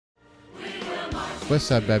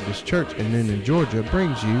Westside Baptist Church in Noonan, Georgia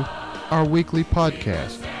brings you our weekly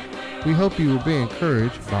podcast. We hope you will be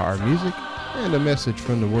encouraged by our music and a message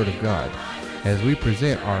from the Word of God as we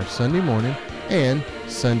present our Sunday morning and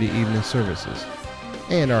Sunday evening services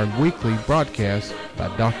and our weekly broadcast by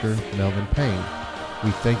Dr. Melvin Payne.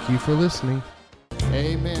 We thank you for listening.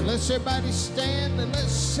 Amen. Let's everybody stand and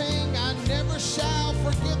let's sing, I never shall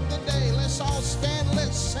forget the day. Let's all stand and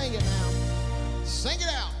let's sing it now. Sing it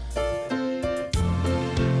out.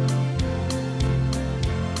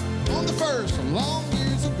 On the first, long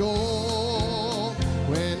years ago,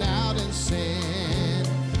 when out in sin,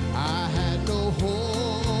 I had no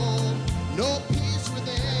hope, no peace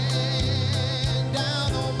within,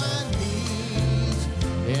 down on my knees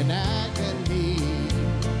in agony.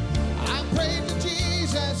 I prayed to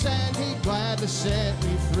Jesus and He glad to set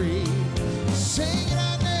me free. Singing,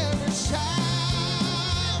 I never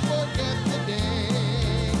shall forget the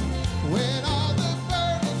day when all the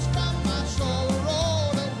burdens from my soul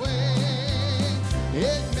rolled away.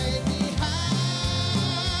 It made me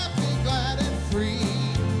happy, glad and free.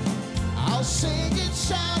 I'll sing it,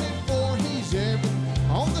 shout it, for He's everything.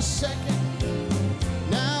 On the second,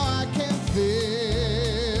 now I can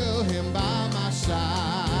feel Him by my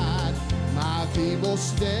side. My feeble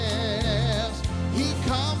steps He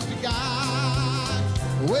comes to guide.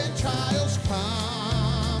 When trials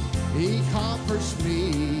come, He comforts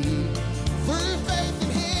me. Through faith in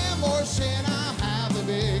Him or sin, I have the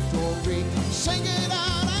victory. Sing it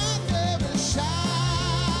out, I never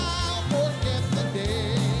shall forget the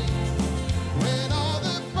day when all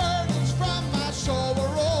the burdens from my soul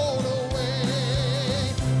were rolled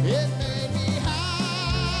away. It made me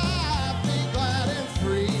happy, glad and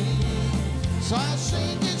free. So I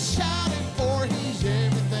sing it, shout it, for He's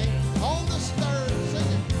everything. On the third,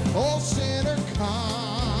 sing it. Oh, sinner,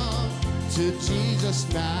 come to Jesus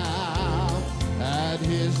now at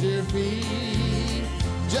His dear feet.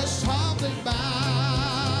 Just humbly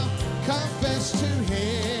bow, confess to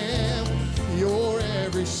Him your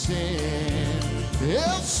every sin.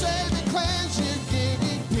 He'll save and cleanse you, give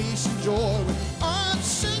you peace and joy. I'm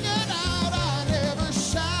singing out, I never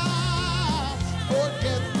shall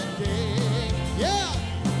forget the day. Yeah.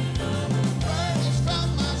 Burdens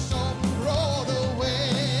from my soul rolled away.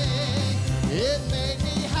 It made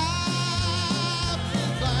me happy,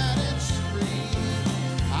 glad and free.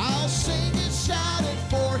 I'll sing it, shout it,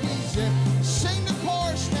 for He's there. Sing the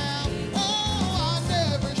chorus now. Oh, I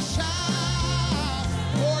never shall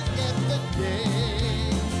forget the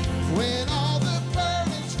day when all the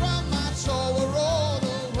burdens from my soul were rolled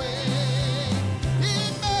away.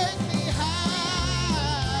 It made me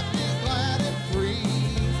happy, glad and free.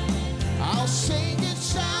 I'll sing it,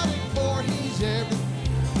 shout it, for He's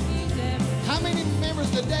everything. How many remembers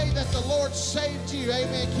the day that the Lord saved you?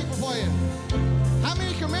 Amen. Keep it playing. How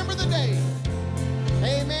many can remember the day?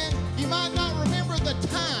 Amen. You might not remember the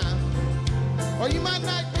time, or you might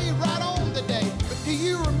not be right on the day, but do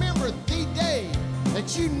you remember the day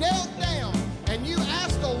that you knelt down and you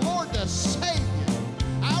asked the Lord to save you?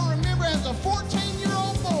 I remember as a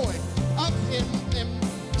 14-year-old boy up in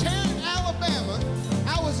Tarrant, Alabama,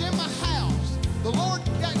 I was in my house. The Lord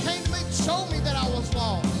came to me and showed me that I was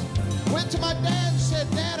lost. Went to my dad and said,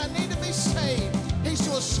 Dad, I need to be saved. He said,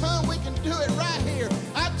 well, son, we can do it right here.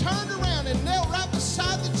 I turned around and knelt right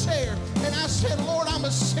beside the chair, and I said, Lord, I'm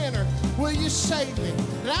a sinner. Will you save me?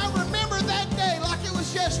 And I remember that day like it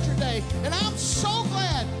was yesterday, and I'm so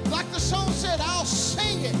glad, like the song said, I'll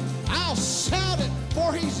sing it, I'll shout it,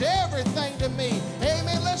 for He's everything to me.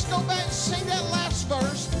 Amen. Let's go back and sing that last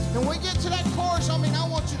verse. And when we get to that chorus, I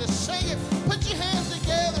want you to sing it. Put your hands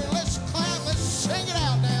together and let's clap. Let's sing it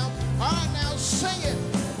out now. All right, now sing it.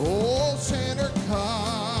 Oh, sinner,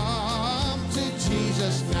 come to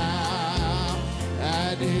Jesus now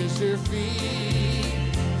at His dear feet.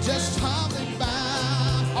 Just humbly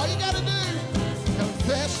bow. All you got to do,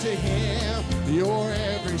 confess to Him your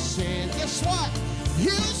every sin. Guess what?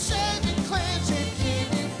 He'll save and cleanse and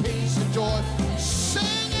give you peace and joy.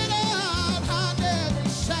 Sing it out, I never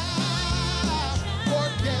shall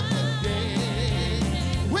forget the day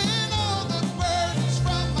when all the burdens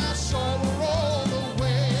from my soul rolled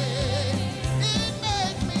away. It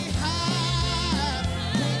made me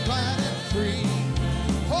happy, glad and free.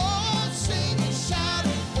 Oh, sing it, shout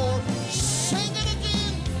it, or sing it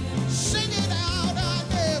again. Sing it out, I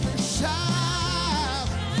never shall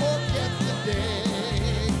forget the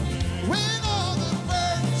day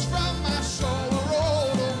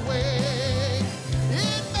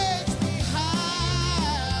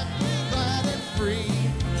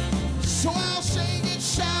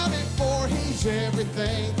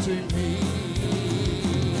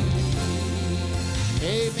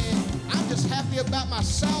Amen. I'm just happy about my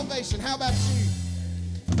salvation. How about you?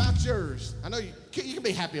 About yours? I know you can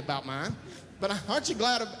be happy about mine, but aren't you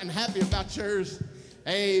glad and happy about yours?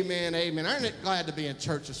 Amen, amen. Aren't you glad to be in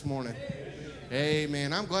church this morning?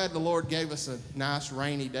 Amen. I'm glad the Lord gave us a nice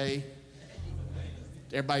rainy day.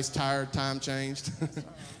 Everybody's tired, time changed.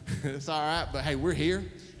 It's all right, but hey, we're here,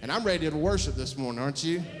 and I'm ready to worship this morning, aren't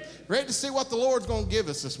you? Ready to see what the Lord's going to give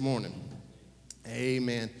us this morning.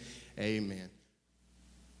 Amen, amen.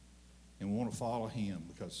 And we want to follow him,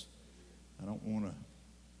 because I don't want to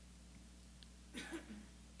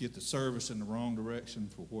get the service in the wrong direction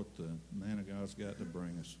for what the man of God's got to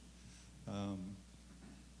bring us.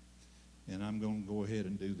 And I'm going to go ahead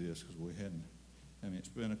and do this, because we hadn't, it's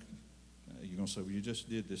been you're going to say, well, you just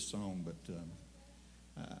did this song, but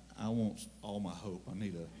I want All My Hope. I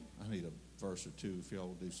need a verse or two if y'all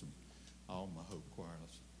will do some All My Hope choir.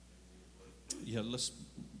 Yeah,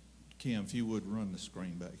 Kim, if you would run the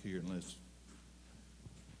screen back here, and let's.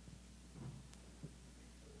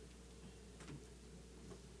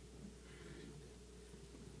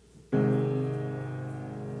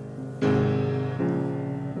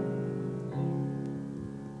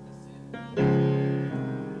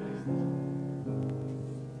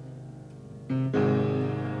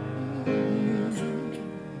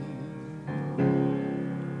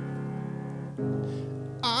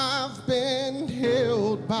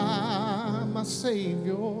 By my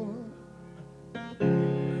Savior,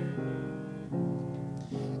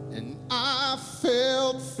 and I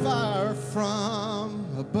felt fire from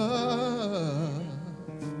above.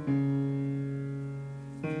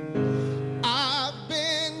 I've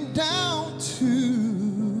been down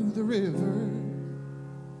to the river.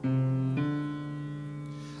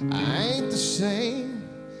 I ain't the same,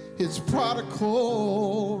 his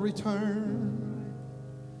prodigal return.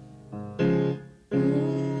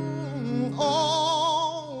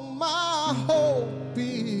 All my hope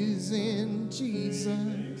is in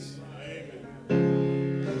Jesus.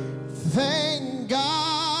 Thank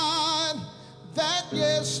God that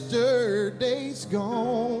yesterday's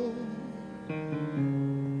gone.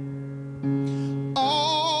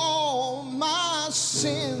 All my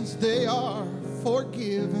sins, they are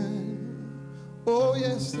forgiven. Oh,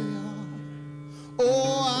 yes, they are.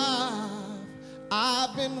 Oh,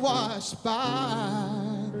 I've been washed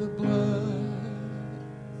by the blood.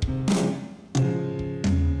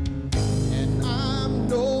 And I'm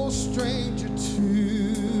no stranger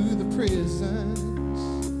to the prisons.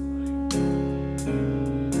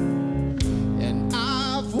 And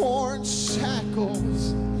I've worn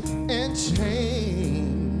shackles and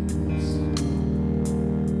chains.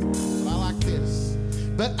 I like this.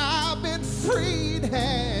 But I've been freed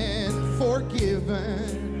and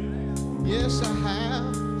forgiven. Yes, I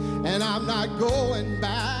have, and I'm not going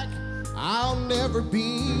back. I'll never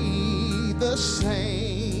be the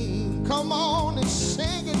same. Come on and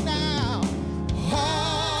sing it now.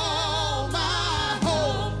 All my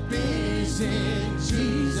hope is in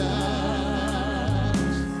Jesus.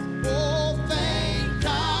 Oh, thank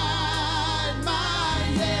God my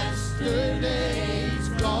yesterday's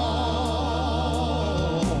gone.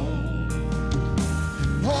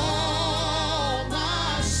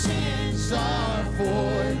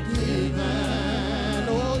 Forgiven,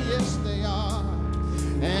 oh yes they are,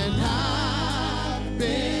 and I've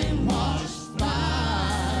been washed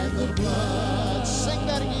by the blood. Sing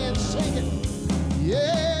that again, sing it.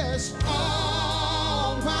 Yes,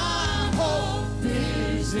 all my hope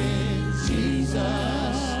is in Jesus.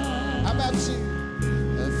 How about you?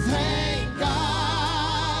 Thank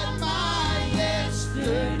God my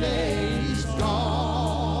yesterday's gone.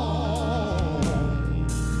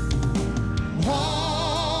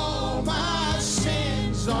 All my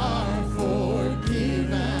sins are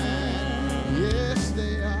forgiven. Yes,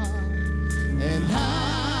 they are. And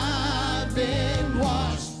I've been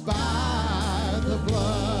washed by the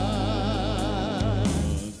blood.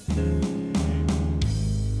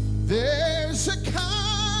 There's a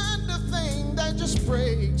kind of thing that just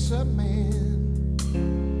breaks a man.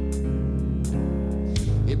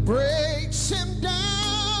 It breaks him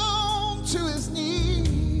down to his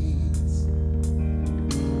knees.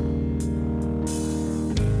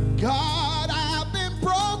 God, I've been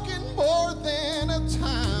broken more than a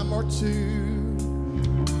time or two.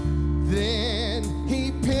 Then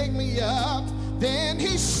he picked me up. Then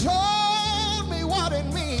he showed me what it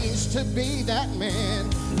means to be that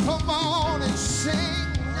man. Come on and sing.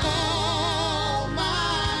 All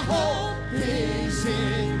my hope is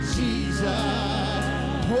in Jesus.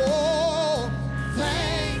 Oh,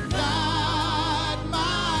 thank God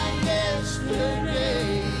my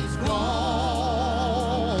yesterday's gone.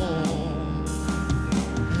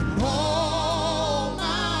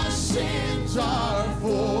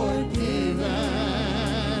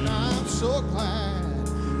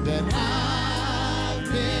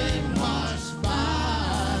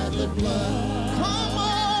 blood. Come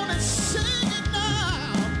on and sing it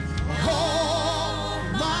now. All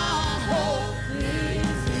my hope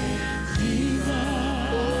is in Jesus.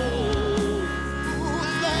 Oh,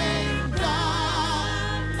 thank God.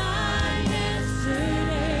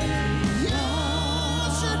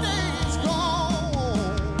 Yesterday's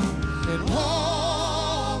gone, and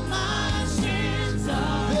all my sins they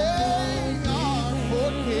are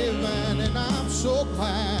forgiven, and I'm so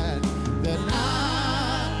glad that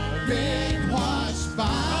I've been washed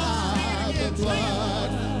by the blood.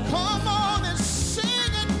 Come on and sing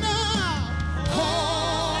it now.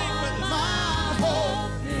 All my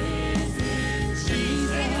hope is in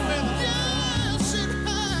Jesus. Yes, it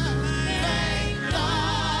has. Thank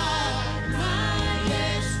God.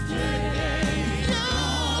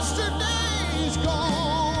 Yesterday's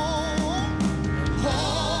gone.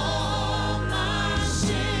 All my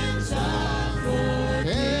sins are forgiven.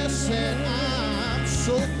 Yes, and I'm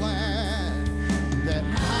so glad that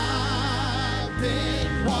I've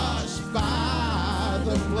been washed by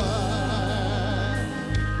the blood.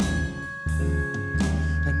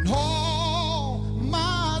 And all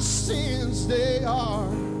my sins, they are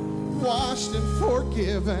washed and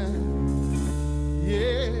forgiven.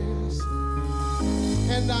 Yes,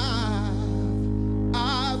 and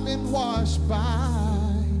I've been washed by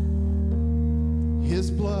His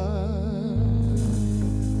blood.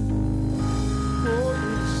 Oh,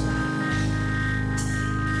 yes.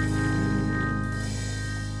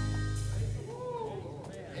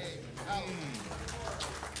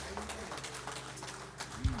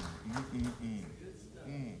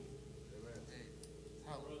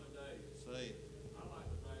 Say it. I like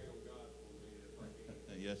to brag on God for a minute if I can.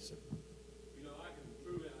 Yes, sir. You know, I can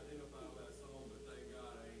truly identify with that song, but thank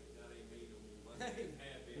God that ain't me no more. My name's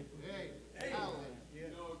Happy. You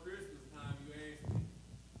know, at Christmas time, you asked me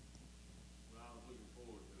what I was looking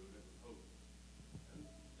forward to, and it was hope. And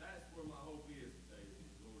that's where my hope is today,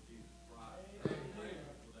 is Lord Jesus Christ. I'm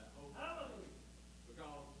thankful for that hope.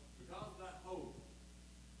 Because of that hope,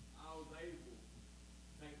 I was able to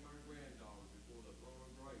take my granddaughter before the throne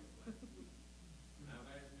of grace last week. And I've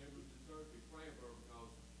asked members of the church to pray for her because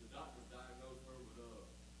the doctors diagnosed her with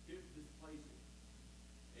hip dysplasia.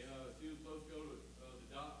 And she was supposed to go to the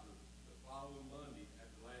doctor the following Monday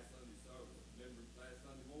after last Sunday service. Remember last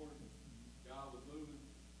Sunday morning, God was moving.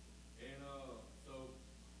 And so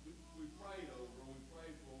we prayed over her, we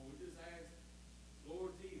prayed for her. We just asked,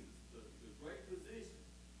 Lord Jesus, the great physician,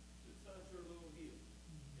 to touch her little hip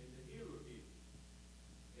and to heal her hip.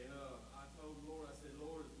 And I told the Lord, I said,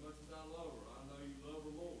 Lord, as much as I love her, I know you love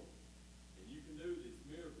her more. And you can do this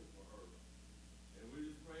miracle for her. And we're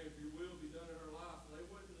just praying for your will be done in her life. So they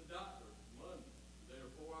went to the doctor Monday. They were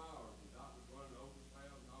 4 hours. The doctor's running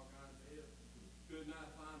ultrasound and all kinds of tests. Could not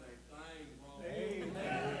find a thing wrong.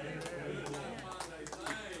 Amen. Could not find a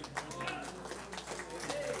thing wrong.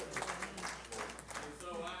 And so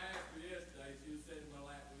I asked her yesterday, she was sitting in my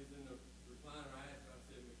lap, we was in the recliner, I asked her, I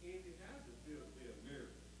said, Mackenzie, how does it feel to be a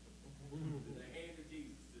miracle? That the hand of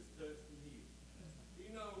Jesus just touched and healed.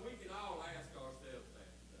 You know, we can all ask ourselves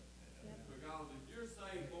that today. Because if you're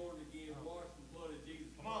saved, born again, washed in the blood of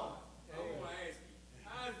Jesus Christ, I want to ask you,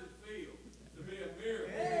 how does it feel to be a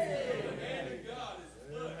miracle? The hand of God is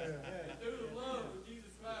touched. And through the love of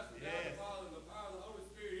Jesus Christ and God the Father and the power of the Holy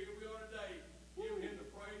Spirit, here we are today, giving Him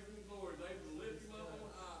the praise and the glory. They will lift Him up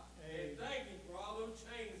on high and thank Him for all those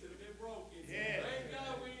chains that have been broken. Thank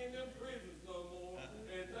God we in them prisons no more.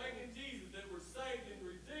 And thanking Jesus that we're saved and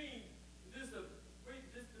redeemed.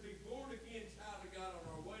 Just to be born again child of God on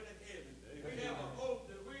our way to heaven. We have a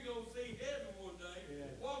hope that we're going to see heaven one day.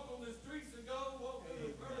 Walk on the streets of gold, walk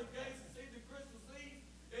through the pearly gates and see the crystal seas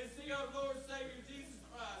and see our Lord and Savior Jesus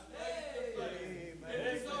Christ face to face. And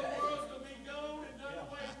this whole world's going to be gone and done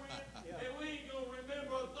away with. And we ain't going to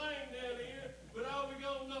remember a thing down here, but all we're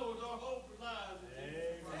going to know is our hope lies in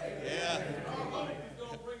Jesus Christ. Yeah. Our hope is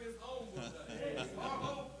going to bring us home one day. Our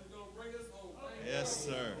hope is going to bring us home. Yes,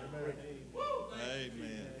 sir. Woo, thank you.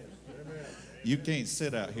 Amen. You can't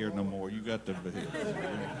sit out here no more. You got to be here.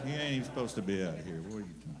 You ain't even supposed to be out here. What are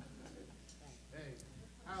you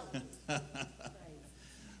doing?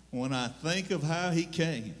 When I think of how He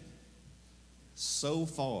came so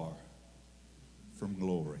far from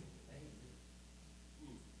glory,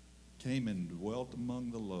 came and dwelt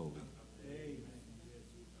among the lowly.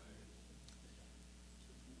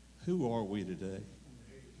 Who are we today?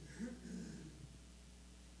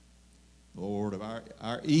 Lord, if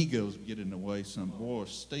our egos get in the way some. Boy,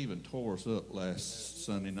 Stephen tore us up last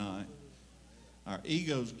Sunday night. Our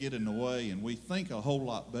egos get in the way, and we think a whole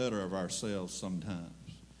lot better of ourselves sometimes.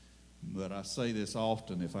 But I say this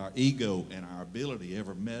often, if our ego and our ability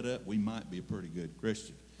ever met up, we might be a pretty good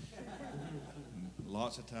Christian.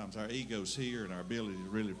 Lots of times our ego's here and our ability is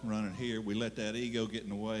really running here. We let that ego get in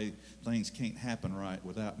the way. Things can't happen right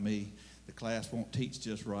without me. The class won't teach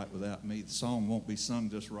just right without me. The song won't be sung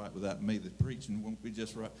just right without me. The preaching won't be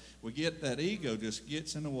just right. We get that ego just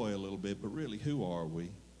gets in the way a little bit, but really, who are we?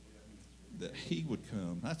 That he would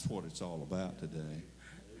come. That's what it's all about today.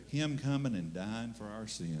 Him coming and dying for our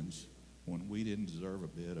sins when we didn't deserve a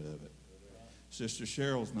bit of it. Sister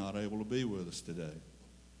Cheryl's not able to be with us today.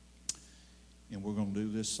 And we're going to do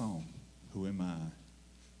this song, Who Am I?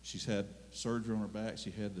 She's had surgery on her back. She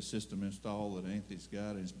had the system installed that Anthony's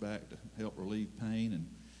got in his back to help relieve pain,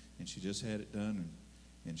 and she just had it done,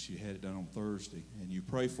 and she had it done on Thursday. And you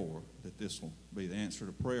pray for her that this will be the answer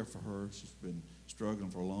to prayer for her. She's been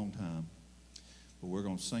struggling for a long time. But we're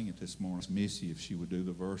going to sing it this morning. Missy, if she would do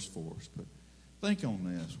the verse for us. But think on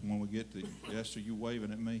this when we get to, Esther, you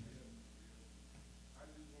waving at me? I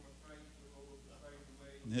just want to thank the Lord for saving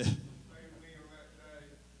me. Yeah. Saving me on that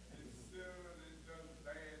day. This sinner that done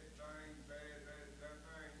bad things, they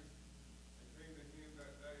came to him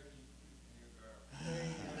that day and he put his hands out.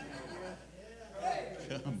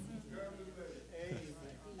 Come. Come to me.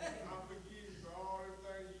 I forgive you for all the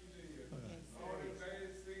things you did. All the bad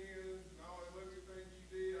sins and all the ugly things you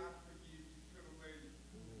did, I forgive you. Could have made it.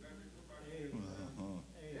 Let me put my hands out.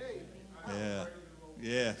 Yeah.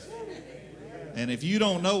 Yes. And if you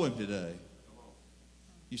don't know him today,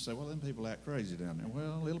 you say, well, them people act crazy down there.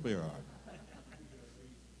 Well, it'll be all right.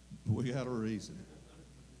 We got a reason.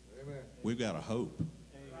 We've got a hope.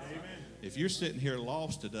 If you're sitting here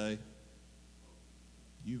lost today,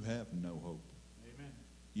 you have no hope.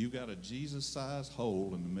 You've got a Jesus-sized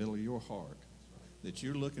hole in the middle of your heart that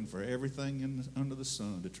you're looking for everything under the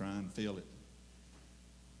sun to try and fill it.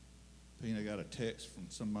 Pina got a text from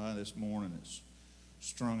somebody this morning that's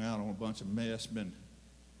strung out on a bunch of mess, been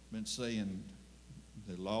saying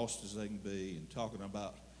they're lost as they can be and talking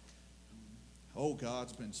about, oh,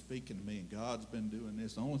 God's been speaking to me and God's been doing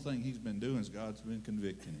this. The only thing he's been doing is God's been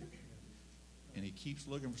convicting him. And he keeps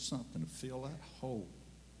looking for something to fill that hole.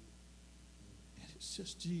 And it's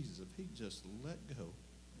just Jesus. If he just let go.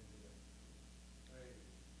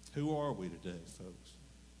 Who are we today, folks?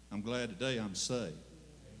 I'm glad today I'm saved.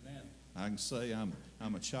 Amen. I can say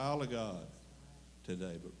I'm a child of God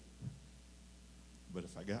today, but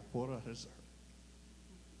if I got what I deserve.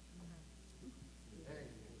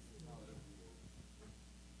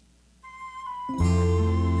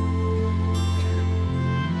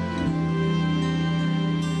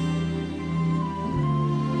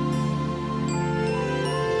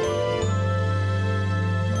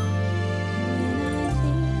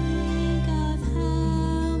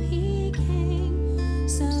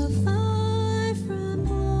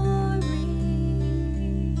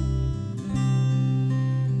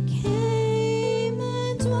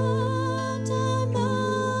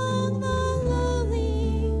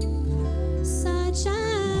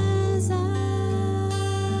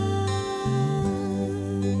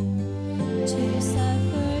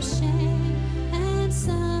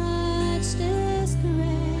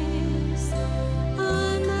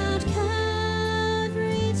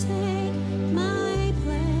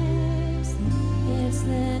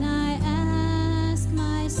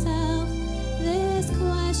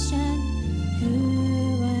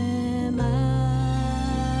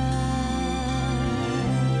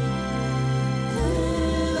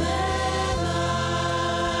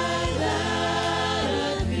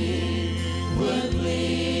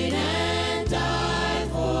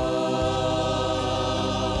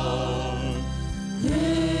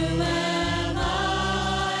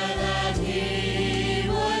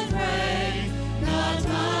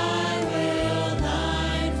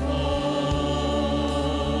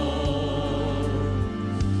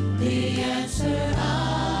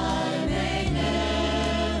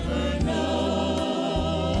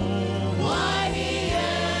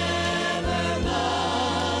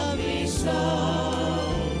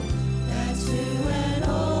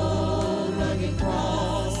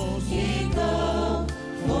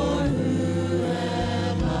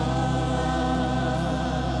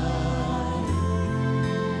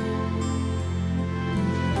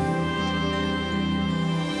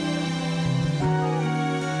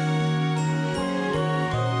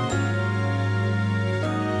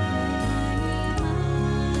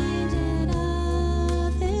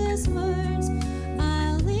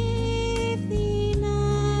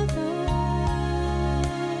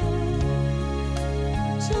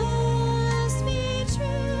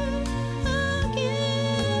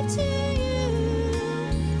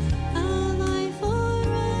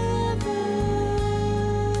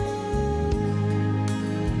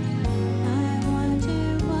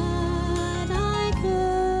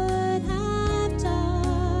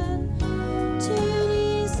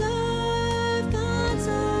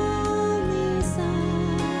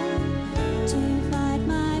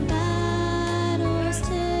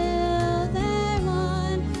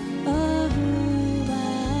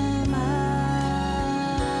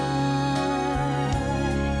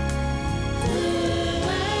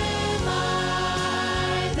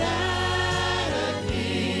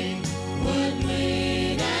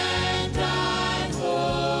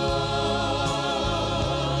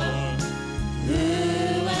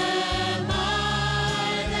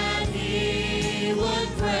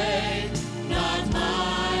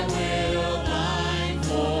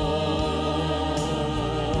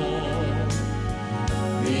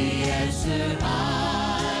 answer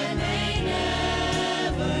I may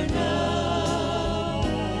never know,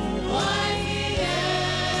 why he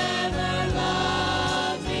ever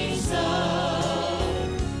loved me so,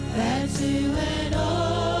 that to an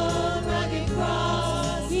old rugged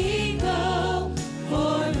cross he'd go,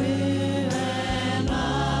 for who am I?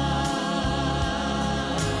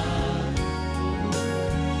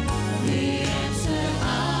 The answer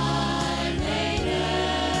I may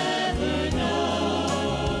never know,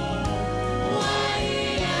 why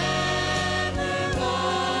he ever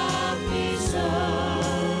loved me so,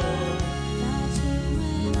 that to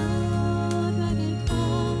an old rugged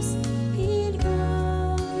cross he'd go,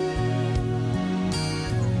 for who am I?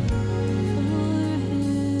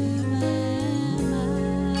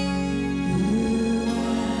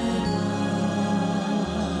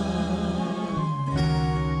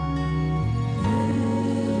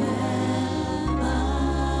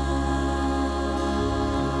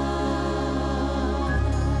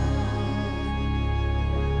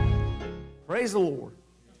 Praise the Lord.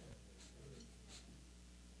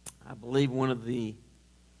 I believe one of the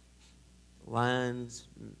lines,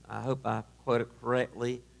 I hope I quote it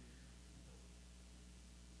correctly,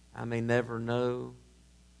 I may never know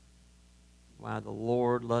why the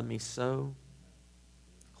Lord loved me so.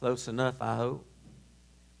 Close enough, I hope.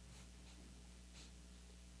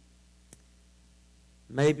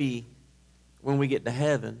 Maybe when we get to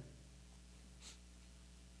heaven,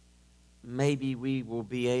 maybe we will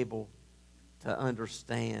be able to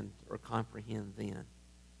understand or comprehend then.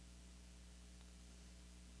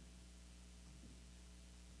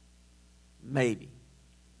 Maybe.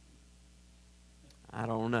 I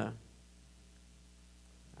don't know.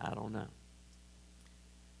 I don't know.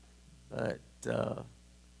 But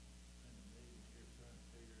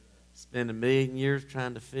spend 1,000,000 years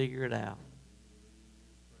trying to figure it out.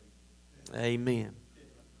 Amen.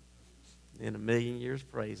 And 1,000,000 years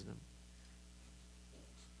praising Him.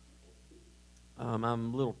 I'm a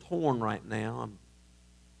little torn right now.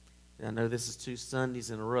 I know this is 2 Sundays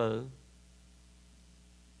in a row,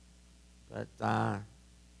 but I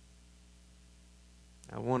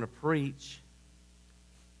want to preach,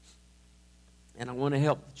 and I want to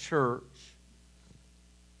help the church,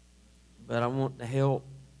 but I want to help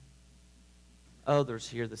others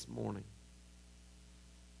here this morning.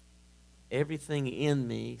 Everything in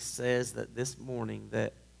me says that this morning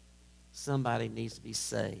that somebody needs to be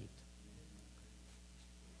saved.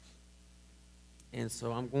 And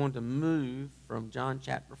so I'm going to move from John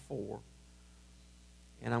chapter 4,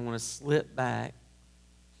 and I'm going to slip back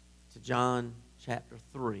to John chapter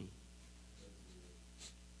 3.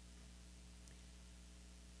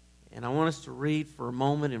 And I want us to read for a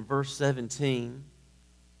moment in verse 17.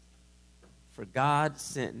 For God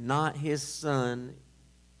sent not His Son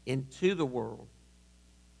into the world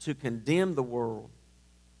to condemn the world.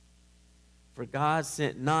 For God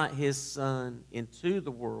sent not His Son into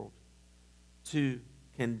the world to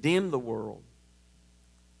condemn the world,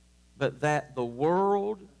 but that the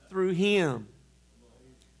world through Him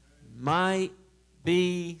might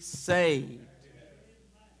be saved.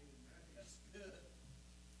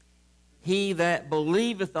 He that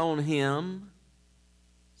believeth on Him,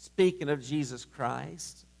 speaking of Jesus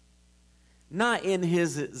Christ, not in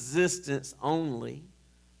His existence only,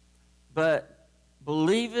 but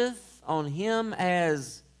believeth on Him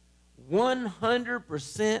as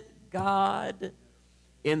 100% God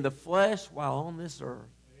in the flesh while on this earth.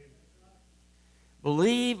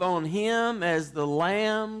 Believe on Him as the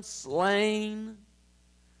Lamb slain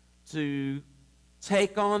to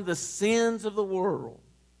take on the sins of the world.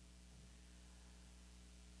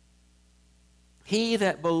 He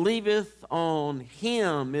that believeth on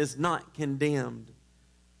Him is not condemned,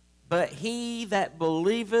 but he that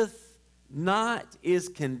believeth not is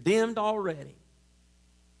condemned already,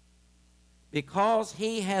 because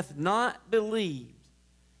he hath not believed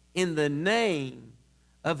in the name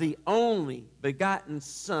of the only begotten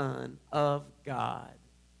Son of God.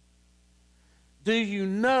 Do you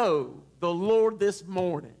know the Lord this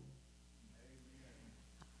morning?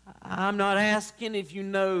 I'm not asking if you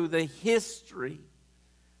know the history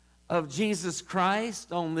of Jesus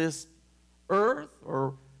Christ on this earth,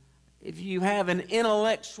 or if you have an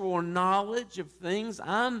intellectual knowledge of things.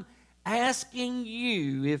 I'm asking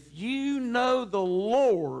you if you know the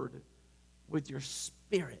Lord with your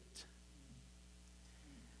spirit.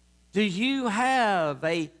 Do you have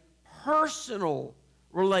a personal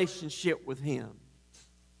relationship with Him?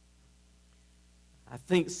 I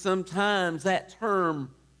think sometimes that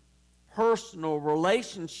term personal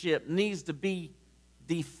relationship needs to be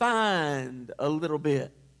defined a little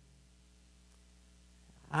bit.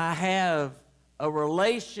 I have a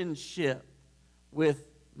relationship with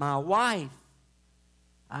my wife.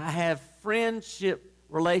 I have friendship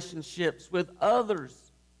relationships with others.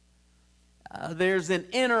 There's an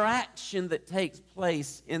interaction that takes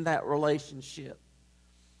place in that relationship.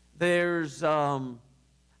 There's,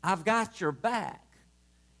 I've got your back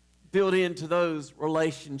built into those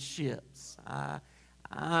relationships.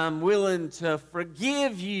 I'm willing to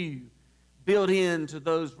forgive you built into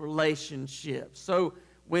those relationships. So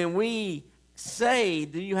when we say,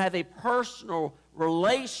 do you have a personal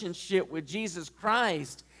relationship with Jesus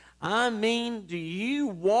Christ? I mean, do you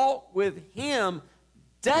walk with Him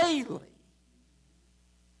daily?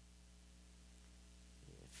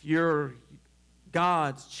 If you're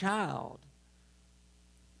God's child,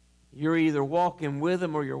 you're either walking with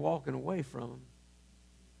Him or you're walking away from Him.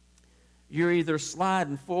 You're either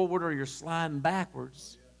sliding forward or you're sliding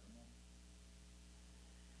backwards.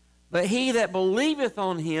 But he that believeth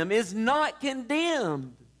on Him is not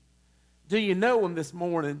condemned. Do you know Him this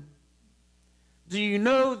morning? Do you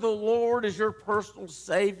know the Lord as your personal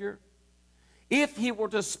Savior? If He were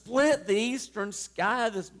to split the eastern sky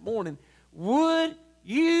this morning, would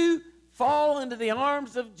you fall into the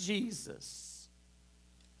arms of Jesus?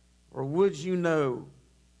 Or would you know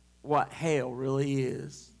what hell really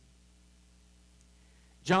is?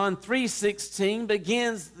 John 3:16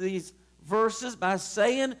 begins these verses by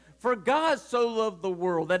saying, for God so loved the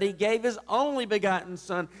world that He gave His only begotten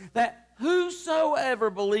Son, that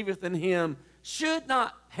whosoever believeth in Him should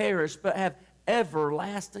not perish, but have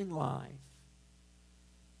everlasting life.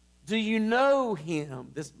 Do you know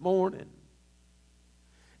Him this morning?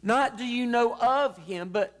 Not do you know of Him,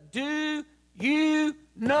 but do you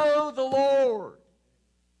know the Lord?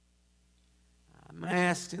 I'm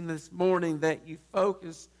asking this morning that you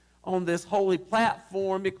focus on this holy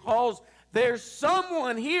platform, because there's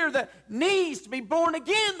someone here that needs to be born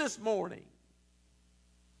again this morning.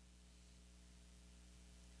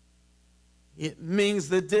 It means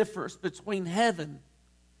the difference between heaven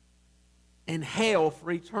and hell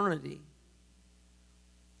for eternity.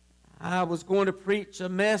 I was going to preach a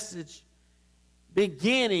message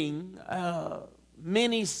beginning a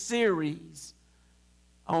mini-series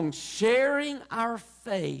on sharing our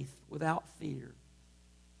faith without fear.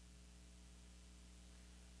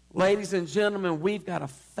 Ladies and gentlemen, we've got a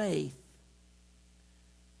faith,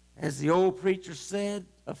 as the old preacher said,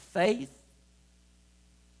 a faith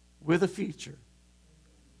with a future.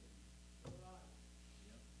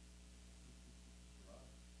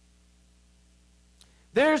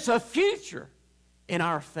 There's a future in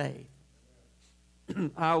our faith.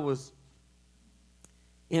 I was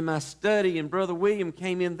in my study, and Brother William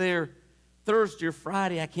came in there Thursday or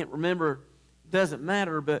Friday, I can't remember, doesn't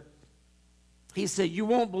matter, but he said, you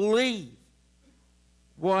won't believe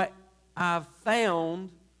what I've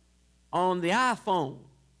found on the iPhone.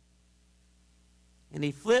 And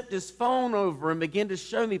he flipped his phone over and began to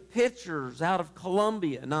show me pictures out of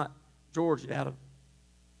Columbia, not Georgia, out of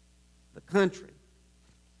the country.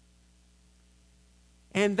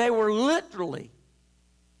 And they were literally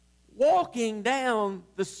walking down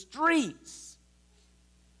the streets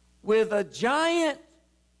with a giant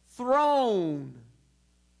throne.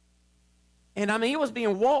 And I mean, it was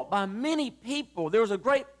being walked by many people. There was a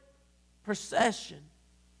great procession.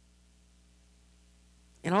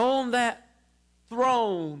 And on that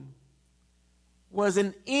throne was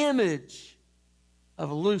an image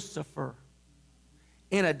of Lucifer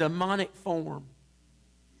in a demonic form.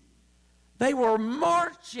 They were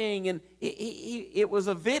marching, and it was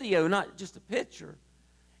a video, not just a picture.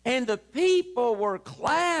 And the people were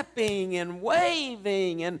clapping and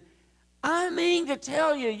waving, and I mean to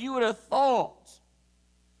tell you, you would have thought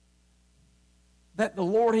that the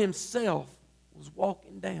Lord Himself was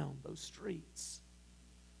walking down those streets.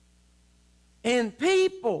 And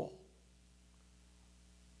people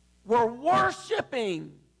were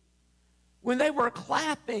worshiping when they were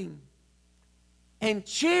clapping and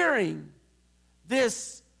cheering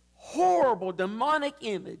this horrible demonic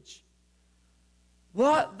image.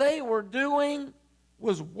 What they were doing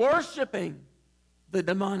was worshiping the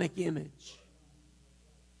demonic image.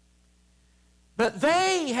 But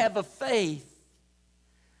they have a faith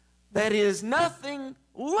that is nothing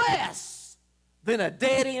less than a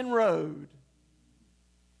dead-end road.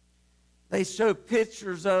 They show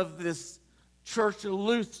pictures of this Church of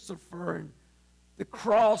Lucifer, and the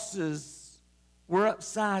crosses were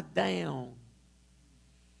upside down.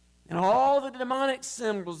 And all the demonic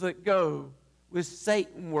symbols that go with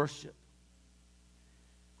Satan worship.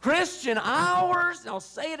 Christian, ours, and I'll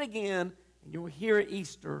say it again, and you'll hear it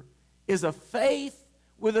Easter, is a faith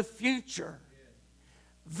with a future.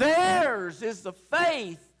 Theirs is the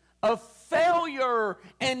faith of failure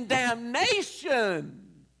and damnation.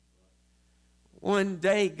 One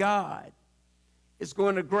day God is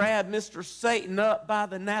going to grab Mr. Satan up by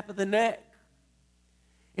the nape of the neck.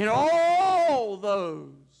 And all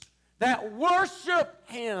those that worship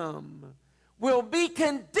him will be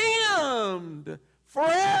condemned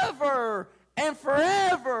forever and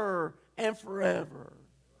forever and forever.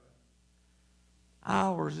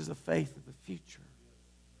 Ours is a faith of the future.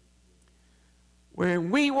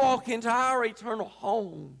 When we walk into our eternal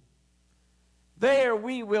home, there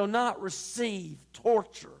we will not receive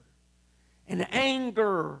torture and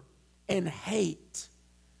anger and hate.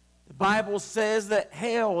 The Bible says that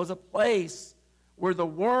hell is a place where the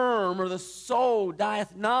worm or the soul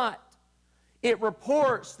dieth not. It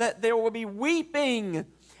reports that there will be weeping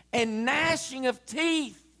and gnashing of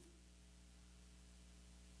teeth.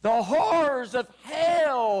 The horrors of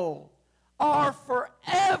hell are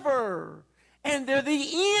forever, and they're the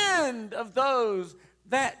end of those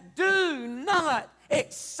that do not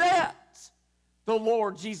accept the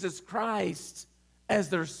Lord Jesus Christ as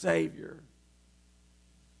their Savior.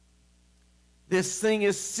 This thing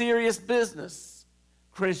is serious business,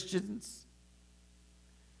 Christians.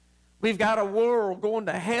 We've got a world going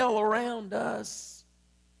to hell around us.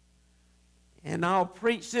 And I'll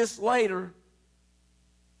preach this later.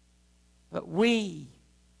 But we,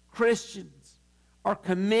 Christians, are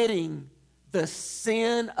committing the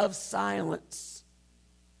sin of silence.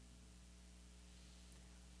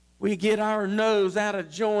 We get our nose out of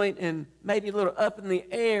joint and maybe a little up in the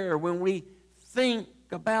air when we think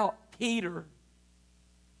about Peter.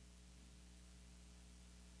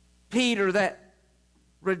 Peter that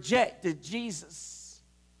rejected Jesus,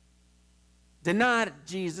 denied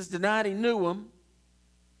Jesus, denied he knew him.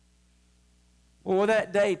 Well,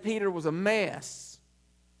 that day, Peter was a mess.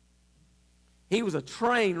 He was a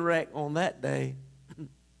train wreck on that day.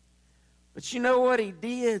 But you know what he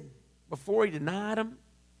did before he denied him?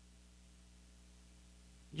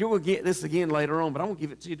 You will get this again later on, but I'm going to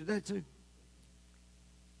give it to you today too.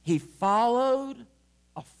 He followed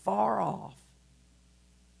afar off.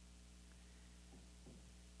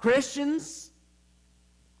 Christians,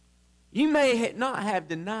 you may not have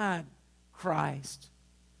denied Christ,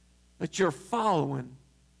 but you're following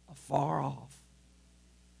afar off.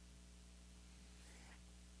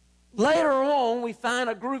 Later on, we find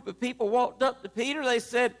a group of people walked up to Peter. They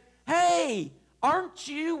said, "Hey, aren't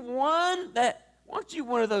you one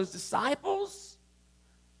of those disciples?"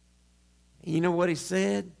 And you know what he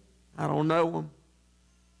said? "I don't know them."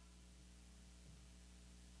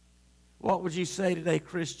 What would you say today,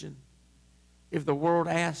 Christian, if the world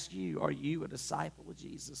asked you, are you a disciple of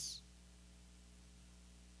Jesus?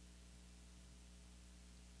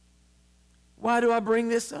 Why do I bring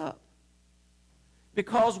this up?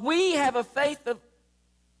 Because we have a faith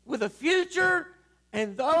with a future,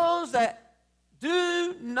 and those that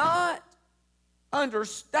do not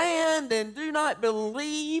understand and do not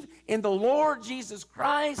believe in the Lord Jesus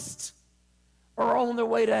Christ are on their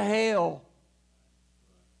way to hell.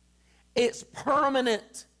 It's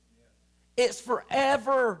permanent. It's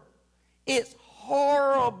forever. It's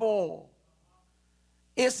horrible.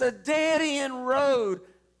 It's a dead-end road.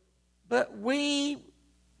 But we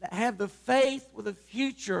that have the faith with a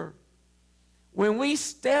future, when we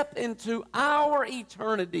step into our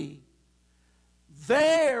eternity,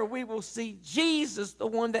 there we will see Jesus, the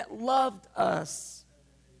one that loved us.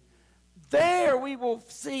 There we will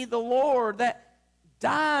see the Lord that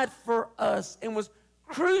died for us and was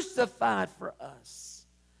crucified for us.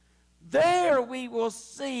 There we will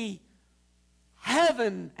see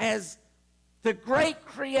heaven as the great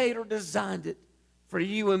Creator designed it for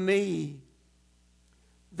you and me.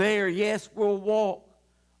 There, yes, we'll walk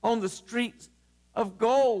on the streets of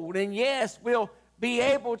gold, and yes, we'll be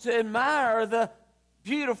able to admire the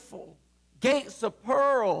beautiful gates of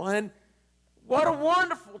pearl, and what a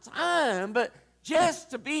wonderful time. But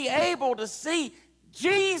just to be able to see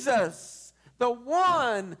Jesus, the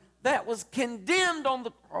one that was condemned on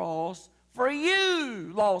the cross for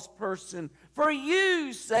you, lost person, for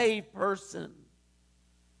you, saved person.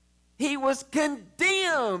 He was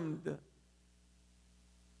condemned,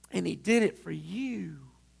 and he did it for you.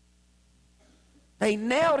 They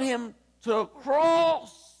nailed him to a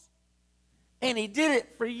cross, and he did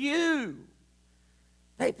it for you.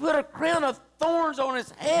 They put a crown of thorns on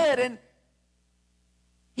his head, and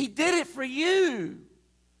he did it for you.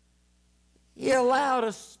 He allowed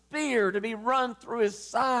a spear to be run through his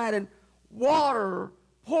side and water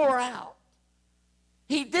pour out.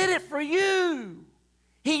 He did it for you.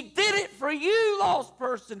 He did it for you, lost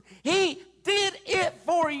person. He did it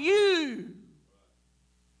for you.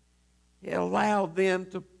 He allowed them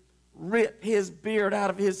to rip his beard out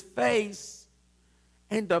of his face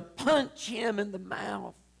and to punch him in the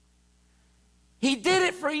mouth. He did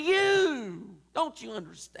it for you. Don't you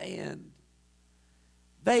understand?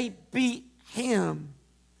 They beat him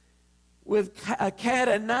with a cat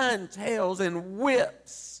of nine tails and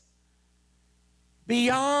whips.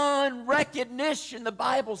 Beyond recognition, the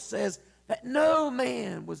Bible says that no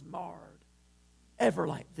man was marred ever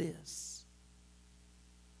like this.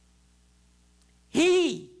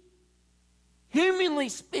 He, humanly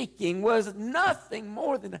speaking, was nothing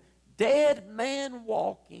more than a dead man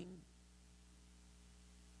walking.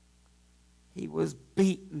 He was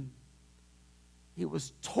beaten. He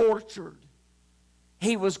was tortured.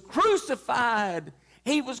 He was crucified.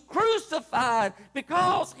 He was crucified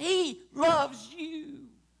because he loves you.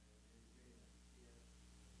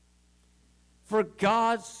 For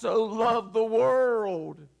God so loved the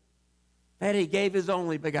world that he gave his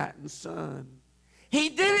only begotten Son. He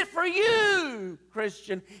did it for you,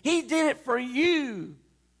 Christian. He did it for you,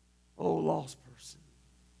 oh lost person.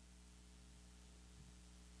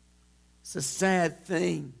 It's a sad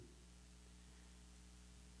thing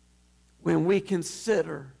when we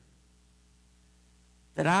consider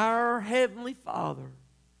that our Heavenly Father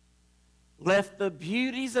left the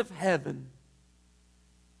beauties of heaven.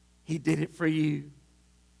 He did it for you.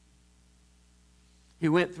 He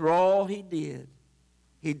went through all he did.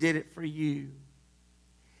 He did it for you.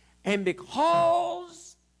 And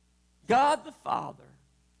because God the Father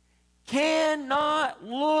cannot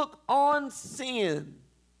look on sin,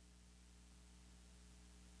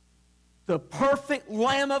 the perfect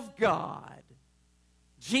Lamb of God,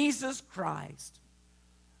 Jesus Christ,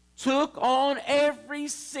 took on every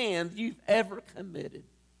sin you've ever committed.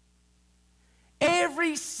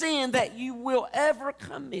 Every sin that you will ever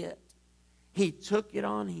commit, he took it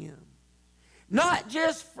on him. Not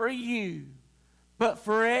just for you, but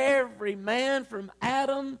for every man from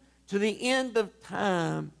Adam to the end of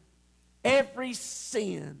time. Every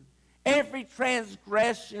sin, every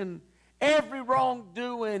transgression, every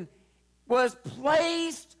wrongdoing was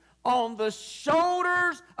placed on the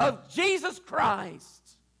shoulders of Jesus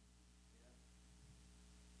Christ.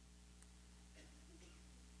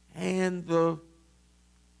 And the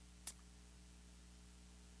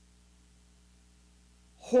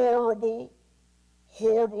horrible,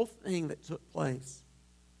 horrible thing that took place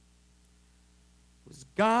was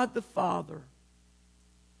God the Father,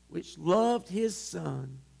 which loved his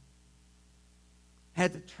Son,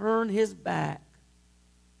 had to turn his back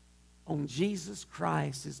on Jesus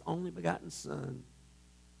Christ, his only begotten Son,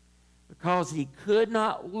 because he could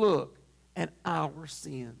not look at our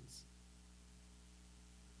sins.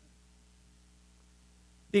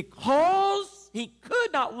 Because he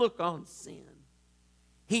could not look on sin,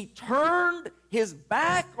 he turned his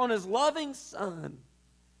back on his loving Son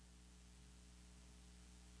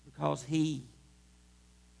because he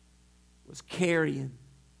was carrying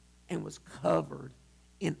and was covered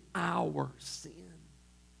in our sin.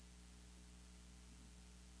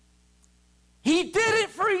 He did it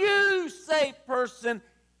for you, saved person.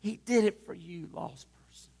 He did it for you, lost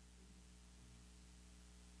person.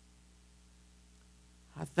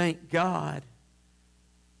 I thank God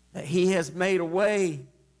that he has made a way.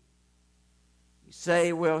 You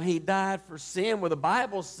say, well, he died for sin. Well, the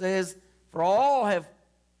Bible says, for all have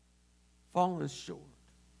fallen short.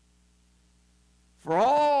 For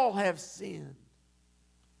all have sinned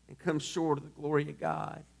and come short of the glory of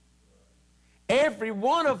God. Every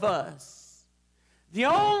one of us. The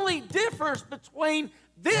only difference between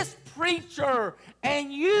this preacher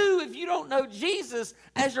and you, if you don't know Jesus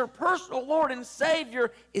as your personal Lord and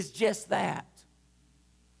Savior, is just that.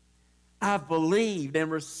 I've believed and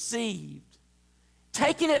received,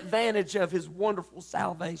 taken advantage of his wonderful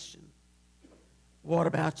salvation. What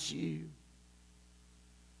about you?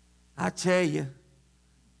 I tell you,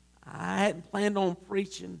 I hadn't planned on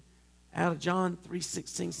preaching out of John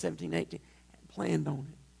 3:16, 17, 18. I hadn't planned on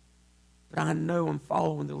it. But I know I'm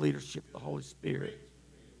following the leadership of the Holy Spirit.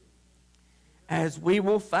 As we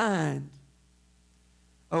will find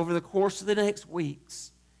over the course of the next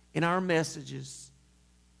weeks in our messages,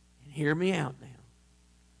 and hear me out now,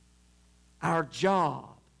 our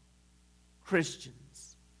job,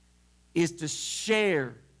 Christians, is to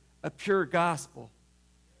share a pure gospel.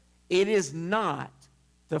 It is not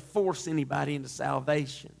to force anybody into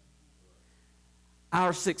salvation.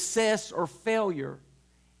 Our success or failure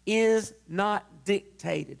is not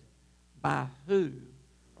dictated by who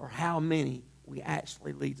or how many we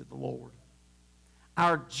actually lead to the Lord.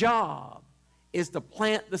 Our job is to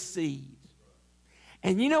plant the seed.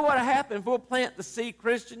 And you know what happens if we'll plant the seed,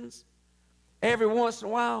 Christians? Every once in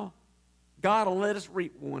a while, God will let us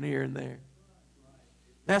reap one here and there.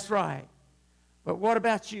 That's right. But what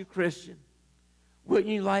about you, Christian? Wouldn't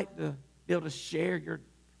you like to be able to share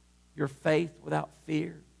your faith without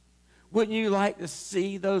fear? Wouldn't you like to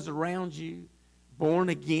see those around you born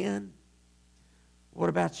again? What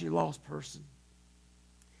about you, lost person?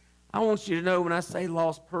 I want you to know when I say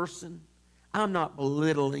lost person, I'm not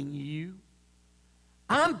belittling you.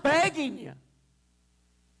 I'm begging you.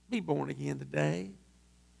 Be born again today.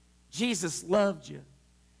 Jesus loved you.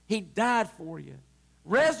 He died for you.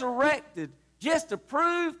 Resurrected just to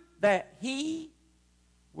prove that He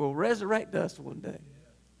will resurrect us one day.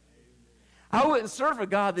 I wouldn't serve a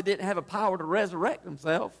God that didn't have a power to resurrect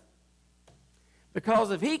Himself.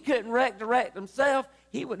 Because if He couldn't resurrect Himself,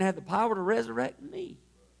 He wouldn't have the power to resurrect me.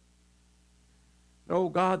 But oh,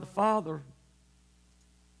 God the Father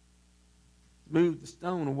moved the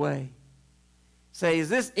stone away. Say, is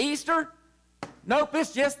this Easter? Nope,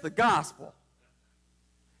 it's just the gospel.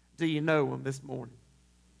 Do you know Him this morning?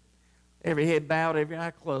 Every head bowed, every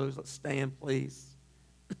eye closed. Let's stand, please.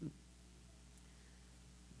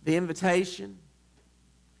 The invitation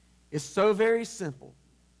is so very simple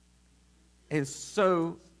and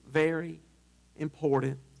so very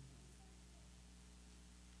important.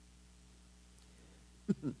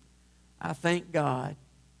 I thank God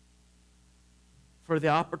for the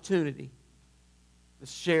opportunity to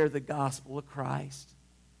share the gospel of Christ.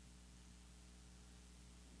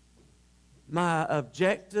 My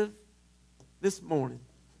objective this morning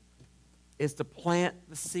is to plant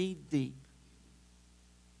the seed deep.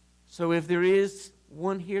 So if there is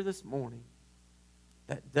one here this morning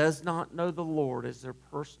that does not know the Lord as their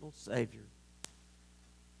personal Savior,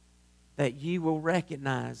 that you will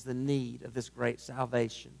recognize the need of this great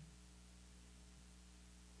salvation.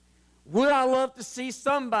 Would I love to see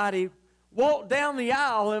somebody walk down the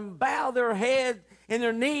aisle and bow their head and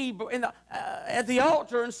their knee at the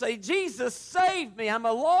altar and say, Jesus, save me. I'm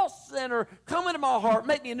a lost sinner. Come into my heart.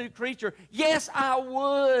 Make me a new creature. Yes, I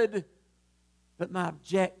would. But my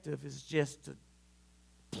objective is just to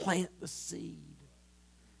plant the seed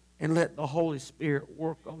and let the Holy Spirit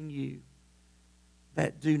work on you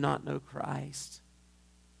that do not know Christ.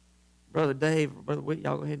 Brother Dave, Brother Whit,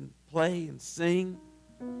 y'all go ahead and play and sing.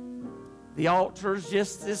 The altar is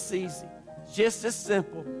just this easy, just as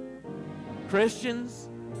simple. Christians,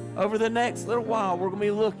 over the next little while, we're going to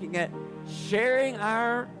be looking at sharing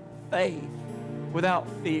our faith without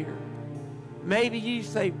fear. Maybe you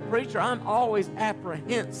say, preacher, I'm always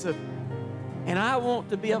apprehensive, and I want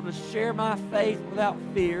to be able to share my faith without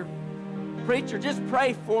fear. Preacher, just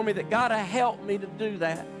pray for me that God will help me to do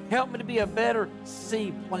that. Help me to be a better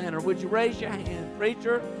seed planter. Would you raise your hand?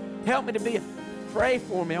 Preacher, help me to pray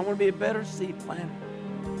for me. I want to be a better seed planter.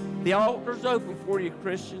 The altar's open for you,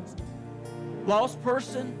 Christians. Lost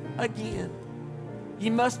person, again.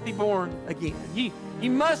 You must be born again.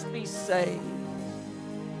 You must be saved.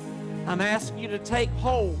 I'm asking you to take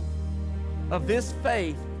hold of this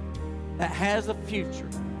faith that has a future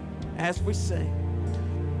as we sing.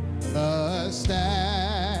 Just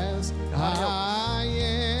as I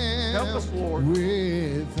am Help us, Lord.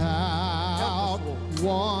 without Help us, Lord.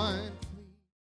 one